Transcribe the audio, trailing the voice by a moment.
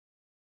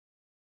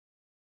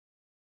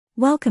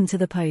Welcome to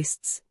The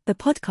Posts, the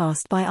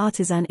podcast by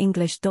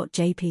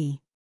artisanenglish.jp.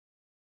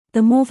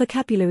 The more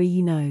vocabulary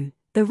you know,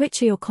 the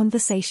richer your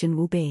conversation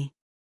will be.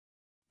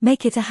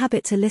 Make it a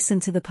habit to listen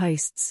to The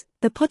Posts,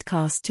 the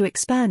podcast to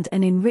expand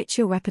and enrich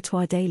your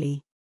repertoire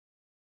daily.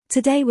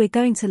 Today we're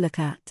going to look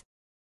at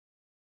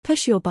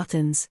push your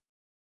buttons.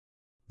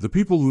 The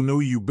people who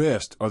know you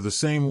best are the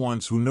same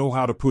ones who know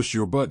how to push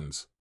your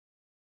buttons.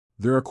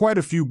 There are quite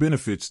a few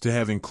benefits to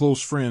having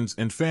close friends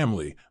and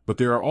family, but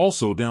there are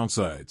also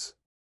downsides.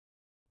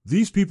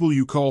 These people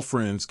you call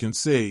friends can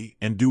say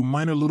and do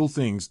minor little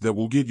things that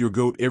will get your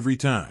goat every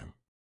time.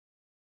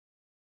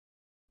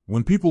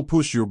 When people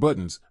push your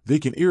buttons, they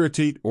can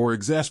irritate or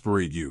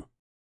exasperate you.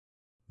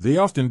 They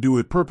often do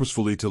it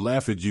purposefully to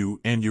laugh at you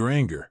and your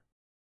anger.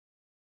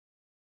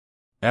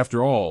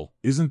 After all,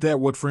 isn't that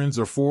what friends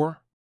are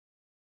for?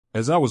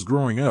 As I was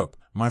growing up,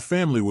 my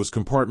family was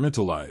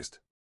compartmentalized.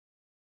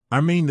 I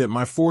mean that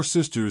my 4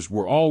 sisters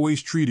were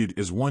always treated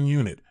as one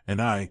unit,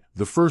 and I,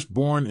 the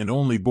firstborn and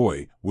only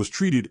boy, was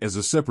treated as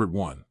a separate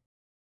one.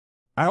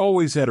 I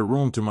always had a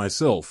room to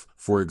myself,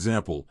 for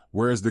example,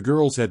 whereas the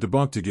girls had to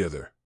bunk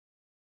together.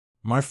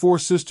 My 4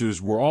 sisters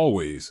were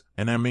always,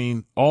 and I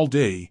mean all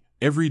day,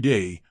 every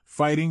day,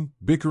 fighting,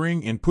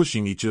 bickering, and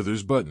pushing each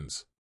other's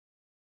buttons.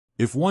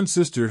 If one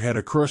sister had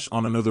a crush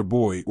on another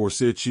boy or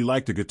said she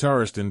liked a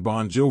guitarist in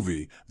Bon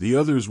Jovi, the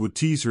others would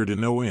tease her to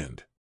no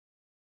end.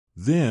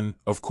 Then,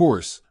 of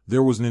course,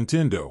 there was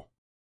Nintendo.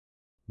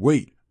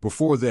 Wait,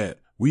 before that,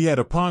 we had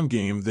a Pong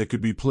game that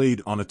could be played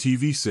on a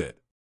TV set.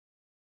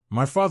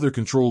 My father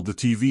controlled the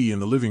TV in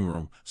the living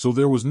room, so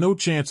there was no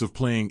chance of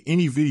playing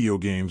any video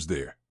games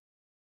there.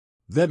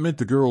 That meant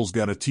the girls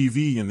got a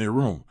TV in their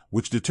room,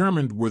 which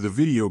determined where the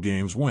video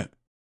games went.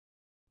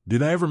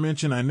 Did I ever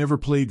mention I never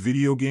played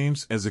video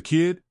games as a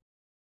kid?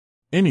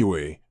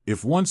 Anyway,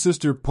 if one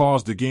sister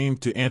paused a game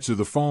to answer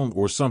the phone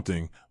or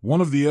something,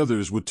 one of the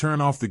others would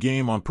turn off the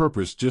game on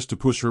purpose just to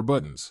push her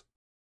buttons.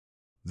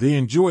 They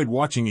enjoyed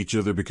watching each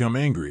other become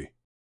angry.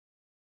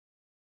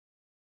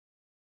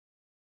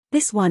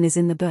 This one is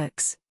in the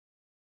books.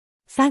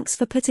 Thanks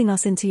for putting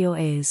us into your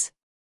ears.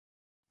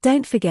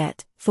 Don't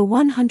forget, for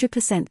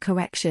 100%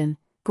 correction,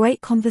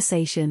 great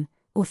conversation,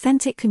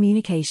 authentic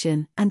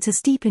communication, and to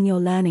steepen your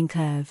learning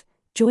curve,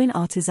 join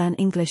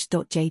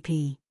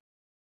artisanenglish.jp.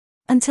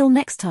 Until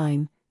next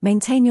time,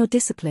 maintain your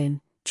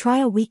discipline, try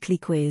a weekly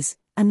quiz,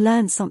 and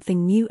learn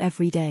something new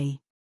every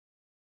day.